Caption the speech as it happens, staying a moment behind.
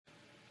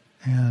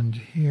And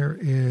here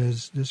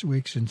is this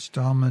week's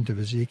installment of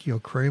Ezekiel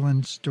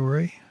Kralen's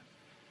story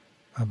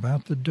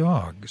about the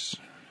dogs.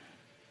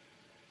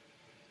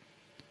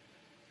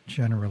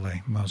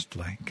 Generally,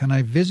 mostly. Can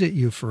I visit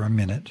you for a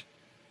minute?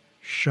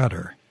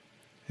 Shudder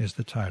is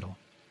the title.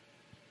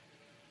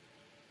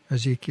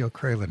 Ezekiel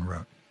Kralen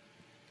wrote.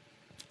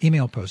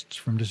 Email posts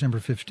from December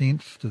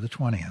 15th to the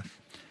 20th.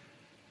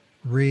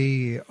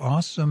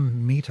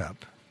 Awesome meetup.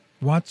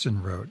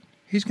 Watson wrote,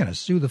 he's going to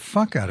sue the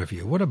fuck out of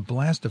you. What a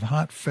blast of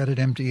hot, fetid,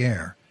 empty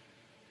air.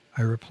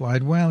 I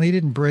replied, well, he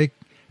didn't break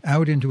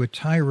out into a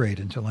tirade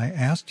until I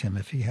asked him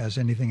if he has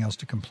anything else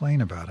to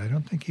complain about. I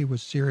don't think he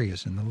was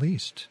serious in the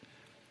least.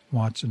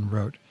 Watson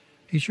wrote,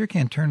 he sure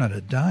can't turn on a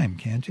dime,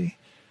 can't he?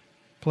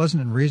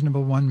 Pleasant and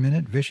reasonable 1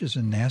 minute, vicious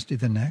and nasty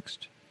the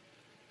next.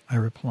 I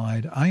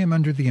replied, I am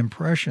under the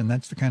impression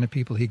that's the kind of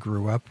people he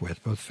grew up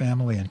with, both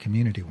family and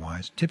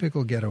community-wise.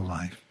 Typical ghetto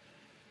life.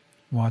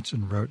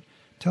 Watson wrote,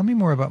 tell me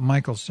more about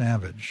Michael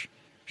Savage.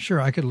 Sure,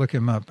 I could look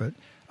him up, but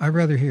I'd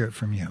rather hear it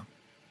from you.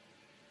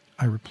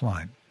 I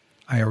replied,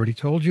 I already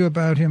told you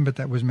about him, but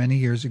that was many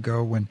years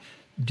ago when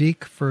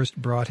Deke first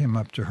brought him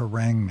up to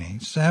harangue me.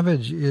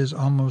 Savage is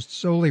almost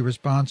solely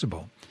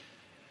responsible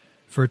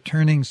for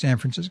turning San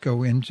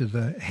Francisco into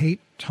the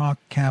hate talk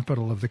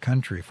capital of the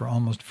country for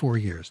almost 4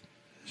 years.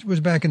 This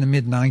was back in the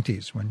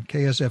mid-'90s when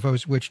KSFO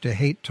switched to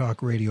hate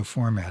talk radio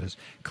format as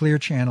Clear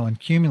Channel and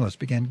Cumulus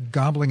began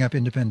gobbling up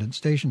independent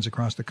stations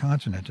across the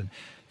continent and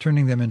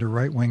turning them into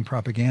right-wing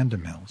propaganda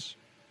mills.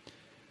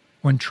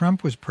 When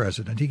Trump was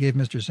president, he gave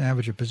Mr.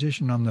 Savage a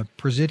position on the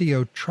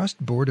Presidio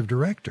Trust Board of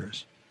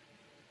Directors.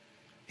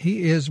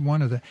 He is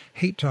one of the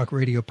hate talk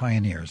radio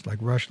pioneers, like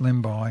Rush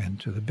Limbaugh, and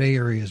to the Bay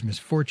Area's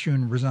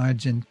misfortune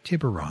resides in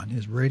Tiburon,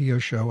 his radio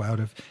show out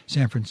of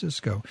San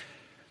Francisco.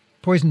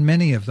 Poisoned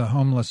many of the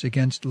homeless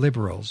against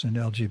liberals and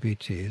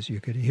LGBTs.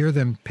 You could hear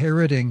them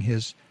parroting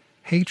his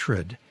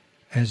hatred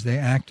as they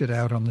acted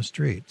out on the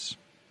streets.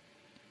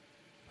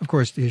 Of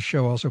course, his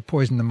show also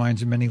poisoned the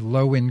minds of many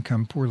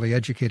low-income, poorly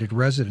educated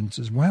residents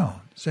as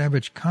well.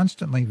 Savage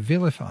constantly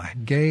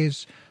vilified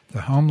gays,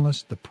 the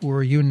homeless, the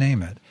poor, you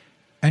name it.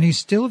 And he's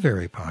still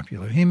very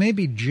popular. He may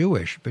be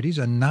Jewish, but he's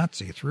a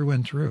Nazi through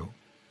and through.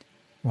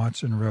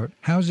 Watson wrote,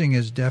 housing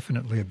is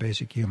definitely a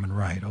basic human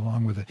right,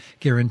 along with a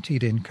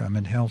guaranteed income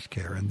and health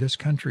care, and this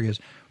country is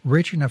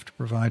rich enough to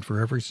provide for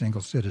every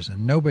single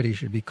citizen. Nobody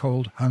should be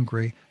cold,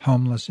 hungry,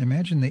 homeless.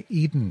 Imagine the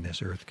Eden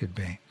this earth could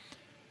be.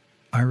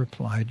 I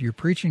replied, you're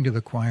preaching to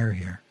the choir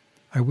here.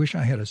 I wish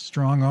I had a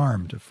strong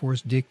arm to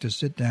force Deke to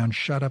sit down,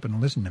 shut up, and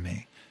listen to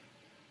me.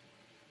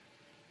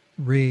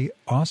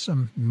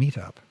 Awesome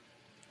meetup.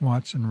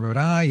 Watson wrote,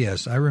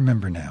 yes, I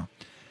remember now.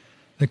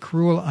 The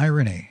cruel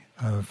irony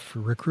of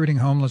recruiting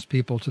homeless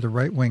people to the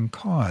right-wing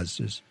cause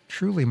is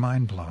truly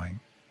mind-blowing.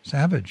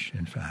 Savage,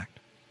 in fact.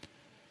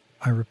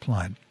 I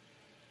replied,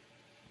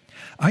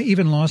 I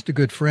even lost a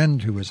good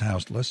friend who was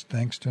houseless,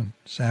 thanks to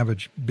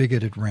Savage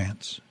bigoted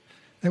rants.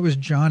 That was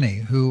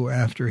Johnny, who,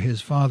 after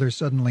his father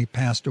suddenly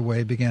passed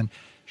away, began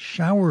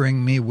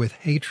showering me with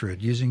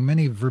hatred, using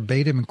many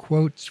verbatim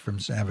quotes from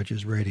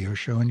Savage's radio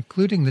show,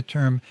 including the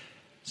term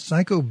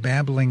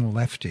psychobabbling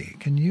lefty.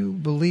 Can you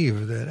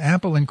believe that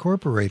Apple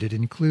Incorporated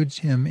includes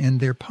him in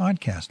their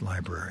podcast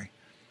library?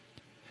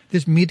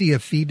 This media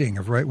feeding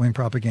of right-wing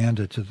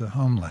propaganda to the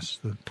homeless,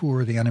 the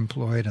poor, the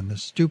unemployed, and the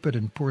stupid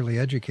and poorly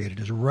educated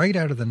is right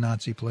out of the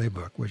Nazi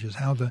playbook, which is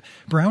how the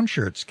brown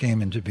shirts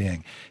came into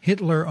being,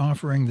 Hitler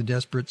offering the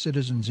desperate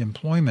citizens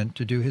employment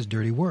to do his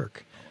dirty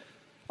work.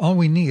 All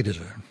we need is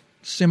a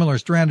similar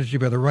strategy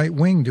by the right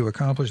wing to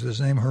accomplish the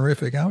same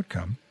horrific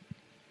outcome.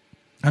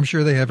 I'm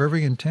sure they have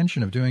every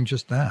intention of doing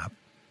just that.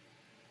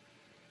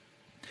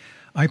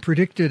 I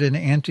predicted an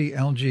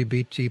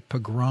anti-LGBT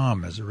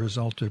pogrom as a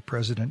result of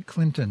President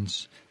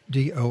Clinton's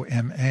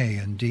DOMA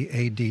and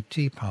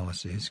DADT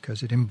policies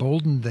because it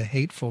emboldened the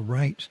hateful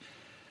right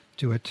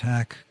to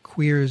attack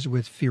queers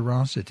with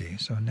ferocity.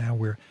 So now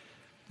we're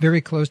very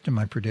close to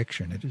my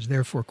prediction. It is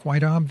therefore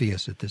quite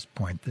obvious at this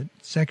point that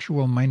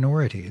sexual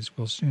minorities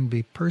will soon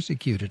be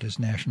persecuted as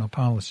national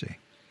policy.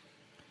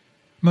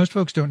 Most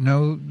folks don't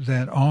know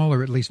that all,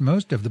 or at least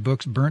most, of the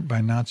books burnt by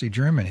Nazi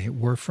Germany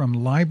were from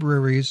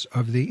libraries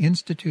of the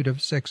Institute of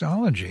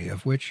Sexology,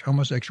 of which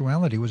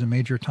homosexuality was a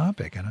major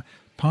topic, and a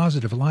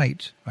positive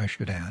light, I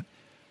should add.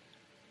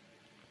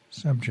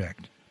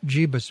 Subject: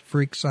 Jeebus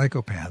freak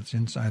psychopaths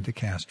inside the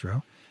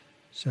Castro.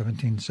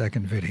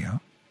 17-second video.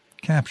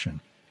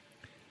 Caption: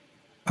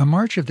 a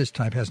march of this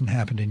type hasn't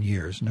happened in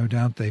years. No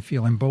doubt they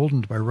feel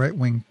emboldened by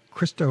right-wing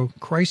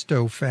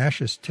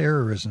Christo-fascist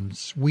terrorism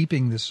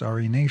sweeping this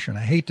sorry nation.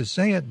 I hate to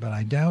say it, but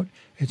I doubt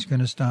it's going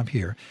to stop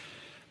here.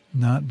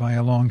 Not by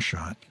a long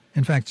shot.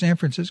 In fact, San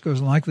Francisco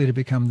is likely to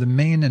become the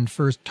main and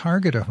first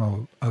target of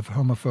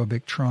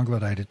homophobic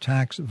troglodyte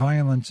attacks,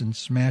 violence, and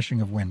smashing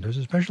of windows,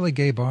 especially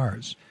gay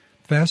bars.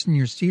 Fasten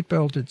your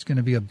seatbelt. It's going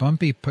to be a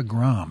bumpy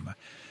pogrom.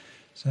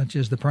 Such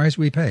is the price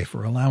we pay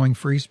for allowing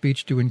free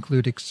speech to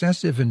include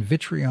excessive and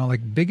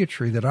vitriolic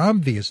bigotry that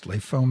obviously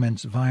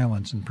foments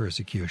violence and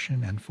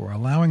persecution, and for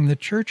allowing the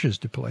churches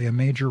to play a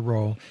major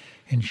role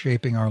in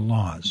shaping our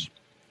laws.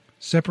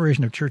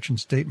 Separation of church and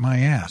state, my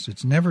ass.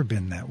 It's never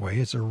been that way.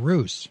 It's a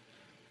ruse.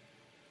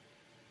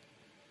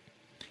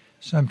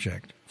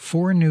 Subject: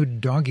 4 new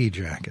doggy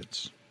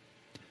jackets.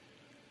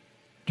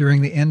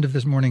 During the end of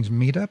this morning's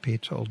meetup, he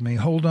told me,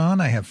 "Hold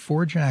on, I have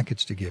 4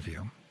 jackets to give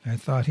you." I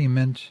thought he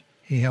meant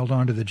he held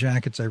on to the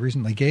jackets I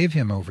recently gave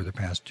him over the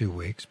past 2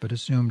 weeks, but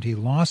assumed he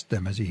lost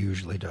them as he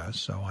usually does.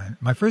 So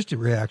my first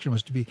reaction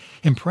was to be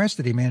impressed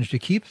that he managed to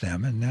keep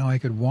them, and now I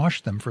could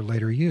wash them for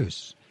later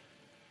use.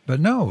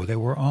 But no, they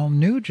were all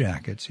new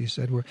jackets, he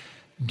said, were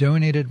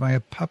donated by a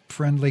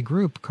pup-friendly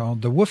group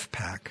called the Woof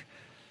Pack,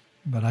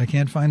 but I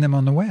can't find them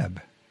on the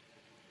web.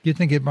 You'd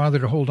think he'd bother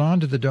to hold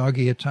on to the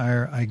doggy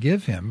attire I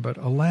give him, but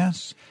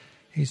alas,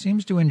 he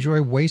seems to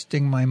enjoy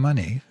wasting my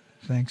money,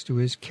 thanks to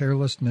his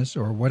carelessness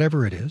or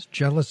whatever it is,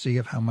 jealousy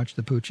of how much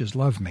the pooches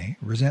love me,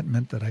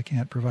 resentment that I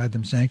can't provide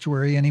them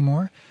sanctuary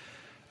anymore.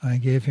 I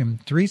gave him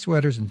 3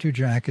 sweaters and 2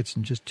 jackets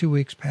in just 2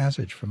 weeks'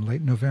 passage from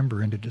late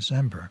November into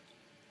December.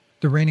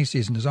 The rainy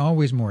season is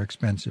always more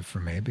expensive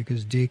for me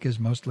because Deke is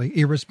mostly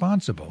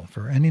irresponsible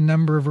for any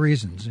number of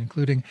reasons,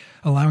 including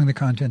allowing the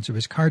contents of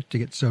his cart to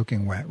get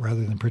soaking wet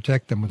rather than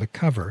protect them with a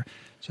cover,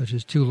 such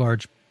as 2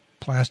 large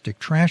plastic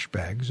trash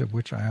bags, of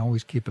which I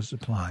always keep a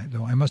supply,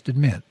 though I must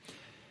admit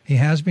he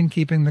has been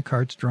keeping the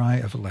carts dry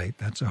of late.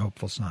 That's a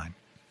hopeful sign.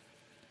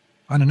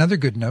 On another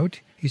good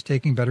note, he's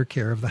taking better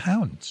care of the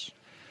hounds,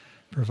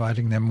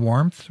 providing them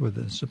warmth with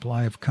a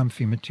supply of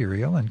comfy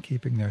material and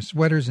keeping their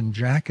sweaters and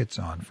jackets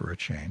on for a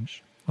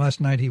change. Last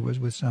night he was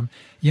with some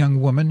young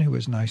woman who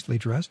is nicely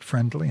dressed,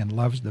 friendly, and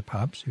loves the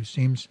pups, who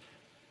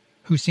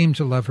seemed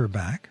to love her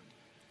back.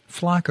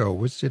 Flacco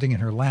was sitting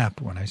in her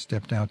lap when I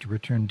stepped out to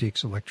return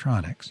Deke's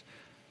electronics.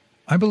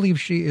 I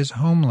believe she is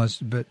homeless,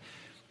 but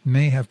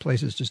may have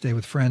places to stay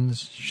with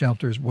friends,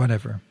 shelters,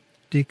 whatever.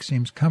 Deke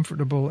seems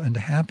comfortable and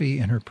happy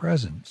in her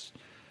presence,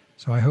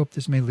 so I hope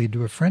this may lead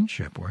to a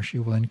friendship where she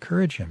will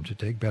encourage him to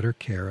take better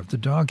care of the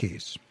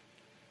doggies.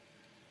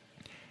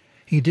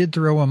 He did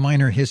throw a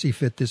minor hissy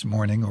fit this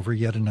morning over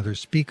yet another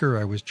speaker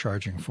I was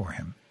charging for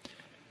him.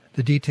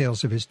 The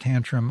details of his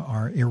tantrum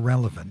are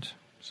irrelevant.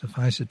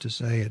 Suffice it to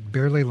say, it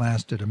barely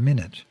lasted a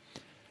minute,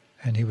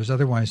 and he was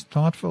otherwise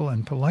thoughtful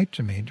and polite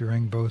to me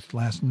during both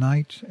last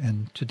night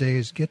and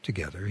today's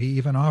get-together. He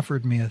even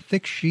offered me a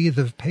thick sheath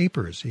of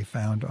papers he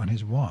found on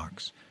his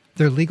walks.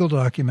 "They're legal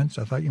documents.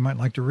 I thought you might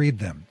like to read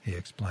them," he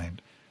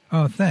explained.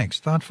 "Oh,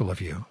 thanks. Thoughtful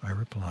of you," I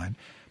replied.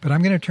 "But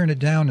I'm going to turn it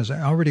down as I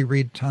already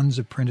read tons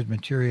of printed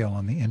material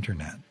on the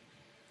Internet."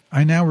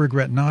 I now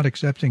regret not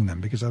accepting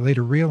them because I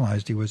later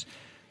realized he was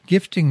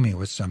gifting me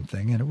with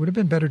something, and it would have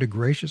been better to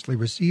graciously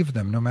receive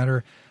them, no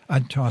matter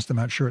I'd toss them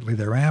out shortly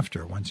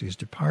thereafter once he's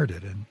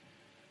departed. And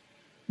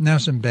now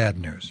some bad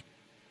news.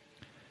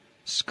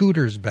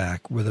 Scooter's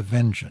back with a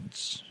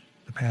vengeance.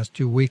 The past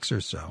 2 weeks or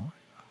so,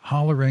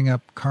 hollering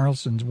up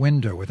Carlson's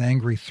window with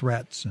angry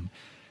threats and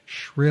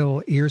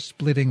shrill,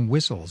 ear-splitting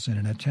whistles in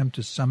an attempt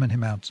to summon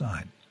him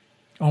outside.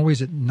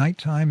 Always at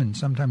night-time and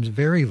sometimes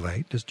very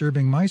late,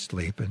 disturbing my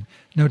sleep and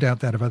no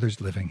doubt that of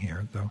others living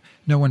here, though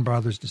no one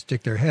bothers to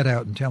stick their head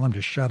out and tell him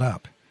to shut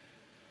up.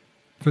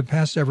 For the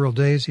past several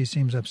days, he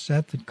seems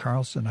upset that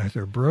Carlson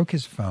either broke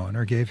his phone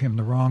or gave him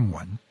the wrong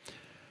one.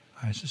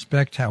 I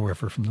suspect,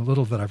 however, from the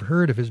little that I've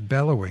heard of his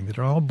bellowing, that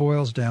it all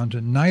boils down to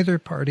neither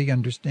party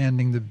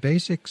understanding the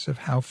basics of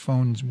how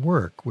phones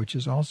work, which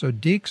is also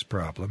Deke's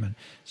problem and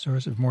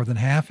source of more than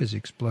half his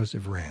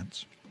explosive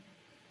rants.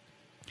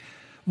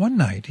 One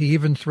night, he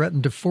even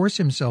threatened to force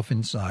himself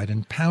inside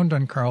and pound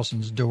on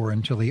Carlson's door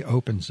until he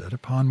opens it,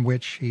 upon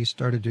which he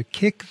started to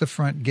kick the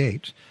front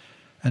gate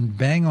and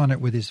bang on it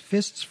with his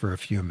fists for a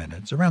few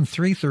minutes, around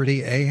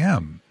 3:30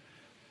 a.m.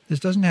 This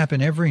doesn't happen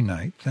every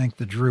night, thank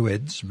the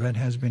Druids, but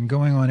has been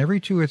going on every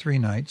 2 or 3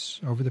 nights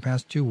over the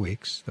past 2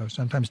 weeks, though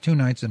sometimes 2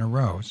 nights in a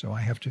row, so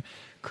I have to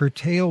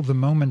curtail the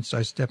moments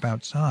I step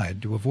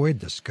outside to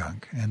avoid the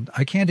skunk, and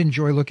I can't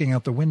enjoy looking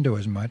out the window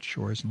as much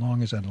or as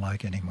long as I'd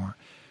like anymore.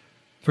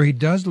 For he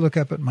does look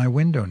up at my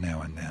window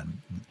now and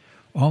then.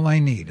 All I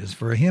need is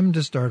for him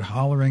to start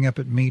hollering up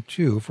at me,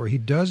 too, for he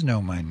does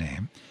know my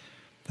name,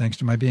 thanks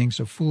to my being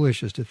so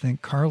foolish as to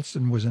think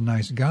Carlson was a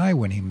nice guy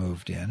when he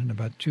moved in, and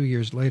about 2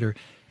 years later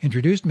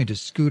introduced me to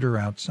Scooter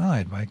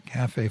outside by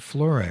Cafe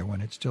Flore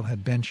when it still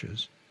had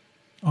benches.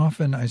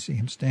 Often I see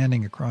him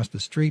standing across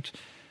the street,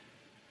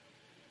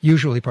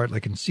 usually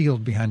partly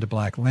concealed behind a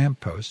black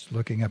lamppost,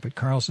 looking up at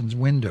Carlson's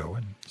window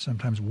and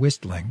sometimes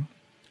whistling,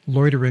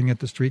 loitering at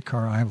the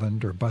streetcar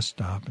island or bus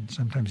stop, and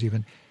sometimes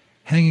even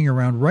hanging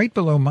around right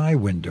below my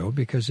window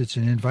because it's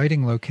an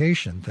inviting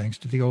location thanks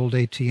to the old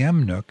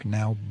ATM nook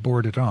now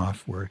boarded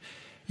off where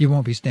you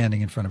won't be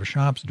standing in front of a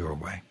shop's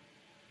doorway.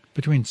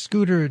 Between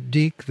Scooter,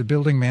 Deke, the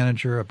building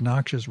manager,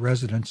 obnoxious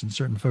residents, and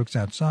certain folks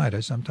outside,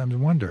 I sometimes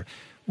wonder,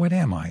 what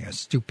am I, a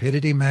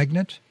stupidity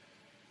magnet?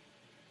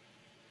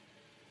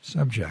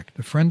 Subject: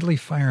 the friendly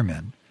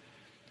firemen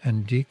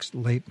and Deke's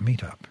late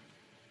meetup.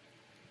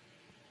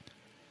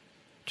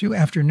 2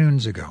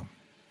 afternoons ago,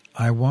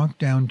 I walked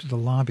down to the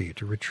lobby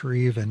to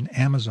retrieve an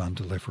Amazon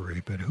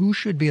delivery, but who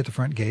should be at the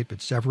front gate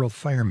but several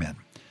firemen?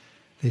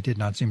 They did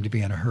not seem to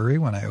be in a hurry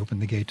when I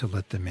opened the gate to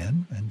let them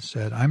in and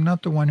said, "I'm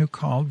not the one who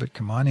called, but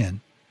come on in."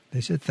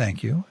 They said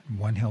thank you, and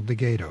one held the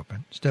gate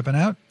open. "Stepping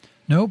out?"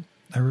 "Nope,"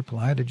 I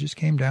replied. "I just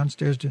came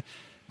downstairs to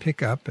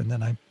pick up," and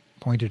then I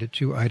pointed at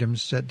 2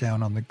 items set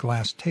down on the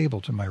glass table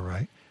to my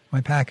right,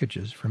 my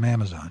packages from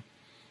Amazon.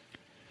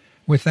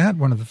 With that,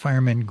 one of the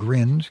firemen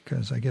grinned,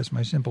 because I guess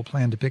my simple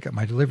plan to pick up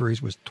my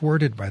deliveries was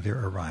thwarted by their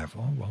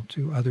arrival, while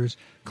 2 others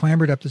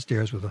clambered up the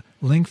stairs with a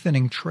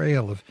lengthening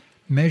trail of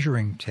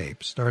measuring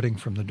tape starting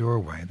from the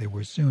doorway. They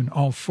were soon,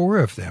 all 4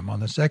 of them,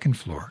 on the 2nd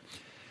floor,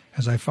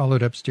 as I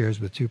followed upstairs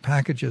with 2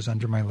 packages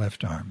under my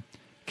left arm,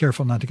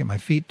 careful not to get my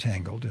feet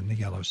tangled in the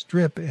yellow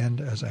strip, and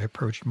as I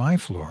approached my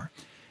floor,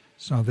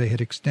 saw they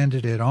had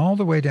extended it all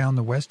the way down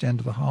the west end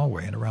of the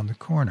hallway and around the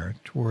corner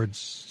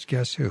towards,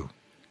 guess who?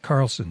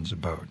 Carlson's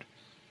abode.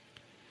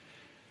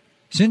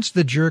 Since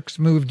the jerks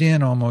moved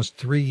in almost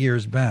 3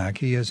 years back,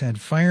 he has had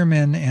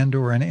firemen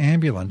and/or an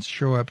ambulance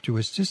show up to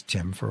assist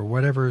him for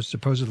whatever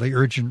supposedly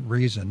urgent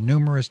reason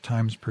numerous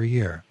times per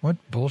year. What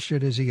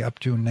bullshit is he up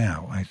to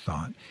now, I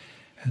thought,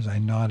 as I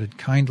nodded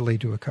kindly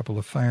to a couple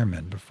of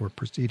firemen before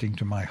proceeding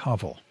to my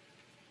hovel.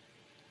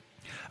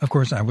 Of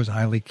course, I was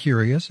highly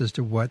curious as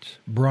to what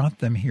brought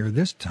them here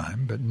this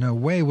time, but no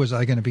way was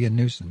I going to be a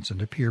nuisance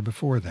and appear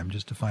before them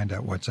just to find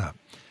out what's up.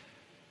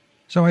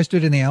 So I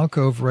stood in the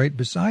alcove right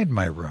beside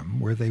my room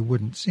where they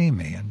wouldn't see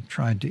me and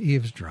tried to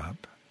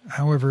eavesdrop.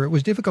 However, it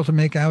was difficult to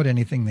make out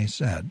anything they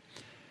said,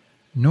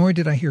 nor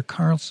did I hear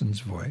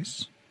Carlson's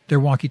voice. Their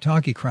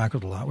walkie-talkie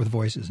crackled a lot with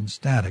voices and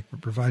static,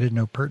 but provided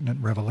no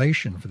pertinent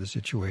revelation for the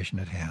situation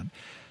at hand.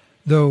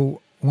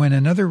 Though when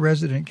another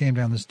resident came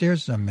down the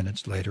stairs some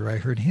minutes later, I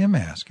heard him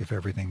ask if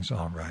everything's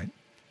all right.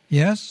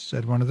 "Yes,"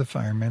 said one of the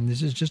firemen,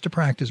 "this is just a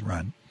practice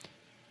run."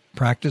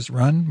 "Practice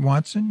run,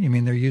 Watson? You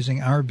mean they're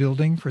using our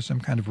building for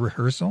some kind of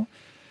rehearsal?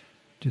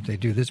 Did they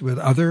do this with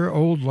other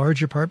old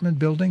large apartment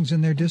buildings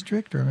in their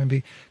district? Or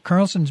maybe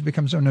Carlson's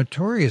become so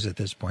notorious at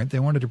this point they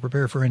wanted to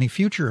prepare for any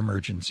future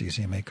emergencies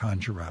he may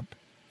conjure up.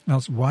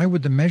 Else why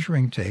would the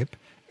measuring tape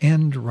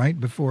end right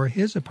before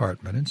his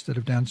apartment instead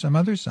of down some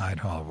other side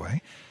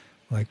hallway,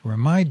 like where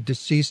my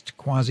deceased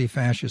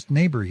quasi-fascist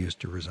neighbor used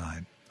to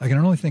reside? I can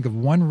only think of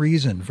one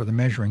reason for the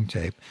measuring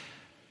tape: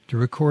 to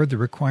record the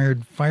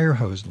required fire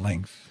hose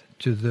length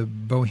to the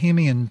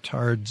Bohemian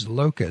tard's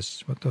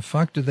locus. What the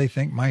fuck did they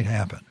think might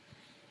happen?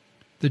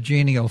 The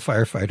genial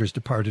firefighters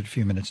departed a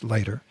few minutes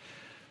later,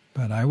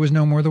 but I was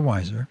no more the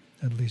wiser.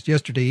 At least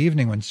yesterday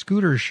evening, when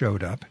Scooter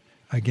showed up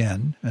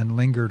again and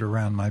lingered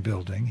around my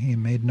building, he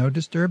made no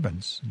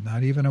disturbance,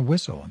 not even a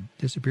whistle, and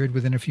disappeared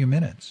within a few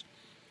minutes.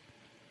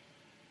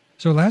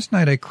 So last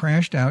night I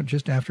crashed out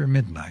just after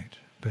midnight,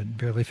 but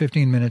barely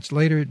 15 minutes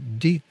later,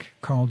 Deke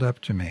called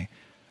up to me.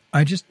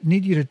 "I just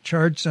need you to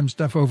charge some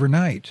stuff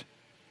overnight."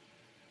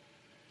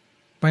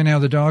 By now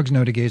the dogs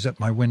know to gaze up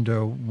my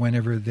window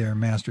whenever their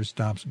master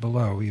stops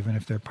below, even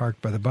if they're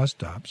parked by the bus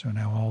stop, so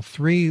now all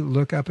 3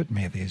 look up at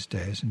me these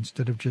days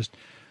instead of just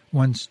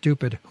one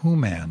stupid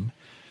who-man.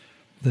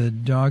 The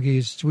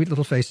doggies' sweet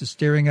little faces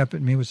staring up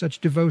at me with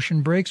such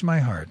devotion breaks my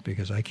heart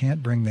because I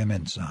can't bring them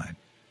inside.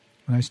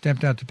 When I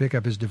stepped out to pick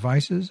up his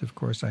devices, of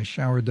course I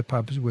showered the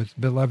pups with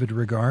beloved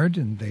regard,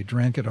 and they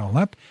drank it all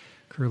up,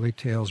 curly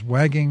tails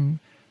wagging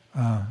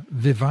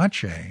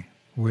vivace,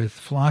 with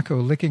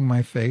Flacco licking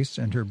my face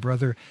and her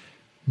brother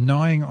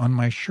gnawing on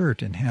my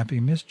shirt in happy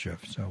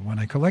mischief. So when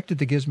I collected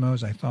the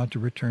gizmos, I thought to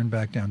return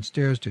back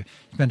downstairs to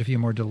spend a few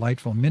more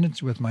delightful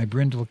minutes with my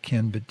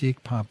Brindlekin, but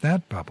Deke popped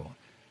that bubble.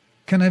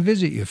 "Can I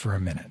visit you for a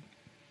minute?"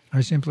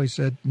 I simply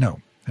said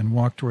no and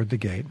walked toward the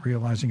gate,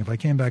 realizing if I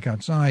came back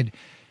outside,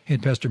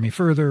 he'd pester me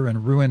further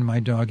and ruin my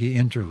doggy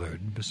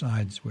interlude,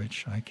 besides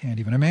which I can't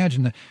even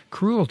imagine the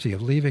cruelty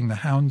of leaving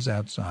the hounds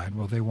outside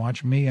while they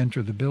watch me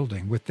enter the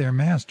building with their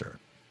master.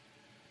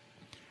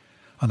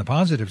 On the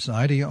positive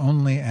side, he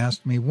only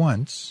asked me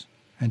once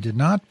and did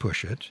not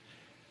push it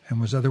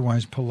and was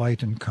otherwise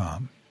polite and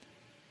calm.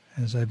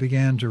 As I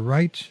began to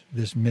write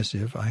this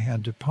missive, I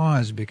had to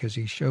pause because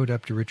he showed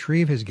up to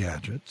retrieve his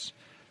gadgets,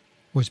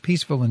 was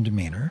peaceful in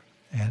demeanor,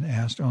 and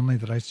asked only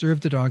that I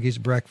serve the doggies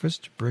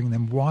breakfast, bring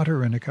them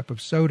water and a cup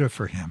of soda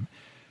for him.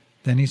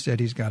 Then he said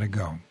he's got to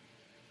go.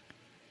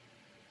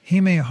 He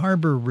may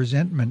harbor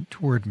resentment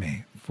toward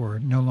me for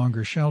no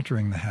longer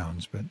sheltering the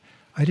hounds, but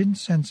I didn't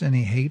sense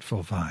any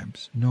hateful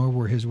vibes, nor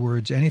were his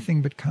words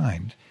anything but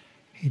kind.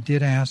 He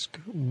did ask,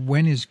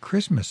 "When is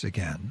Christmas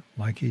again?"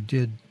 like he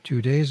did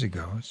 2 days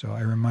ago, so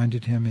I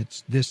reminded him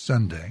it's this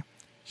Sunday.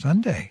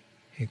 "Sunday?"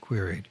 he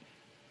queried.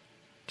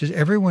 "Does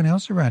everyone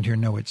else around here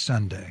know it's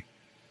Sunday?"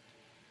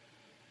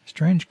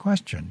 Strange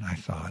question, I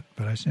thought,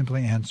 but I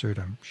simply answered,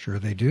 "I'm sure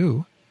they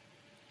do."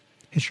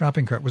 His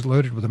shopping cart was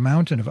loaded with a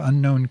mountain of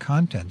unknown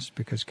contents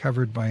because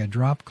covered by a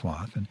drop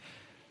cloth, and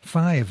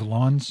 5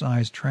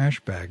 lawn-sized trash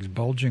bags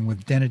bulging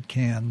with dented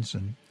cans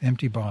and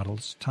empty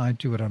bottles tied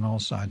to it on all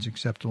sides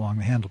except along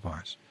the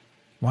handlebars.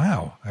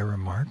 "Wow," I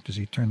remarked as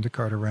he turned the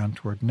cart around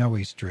toward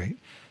Noe Street,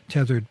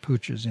 tethered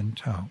pooches in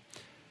tow.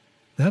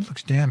 "That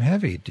looks damn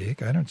heavy,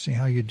 Dick. I don't see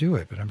how you do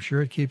it, but I'm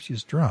sure it keeps you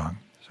strong."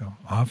 So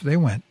off they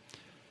went.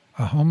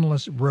 A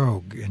homeless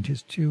rogue and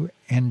his 2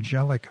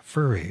 angelic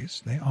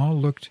furries. They all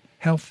looked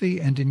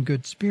healthy and in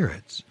good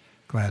spirits,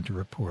 glad to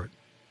report.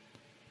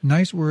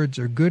 Nice words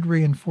are good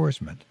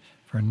reinforcement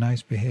for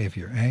nice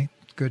behavior, eh,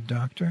 good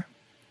doctor?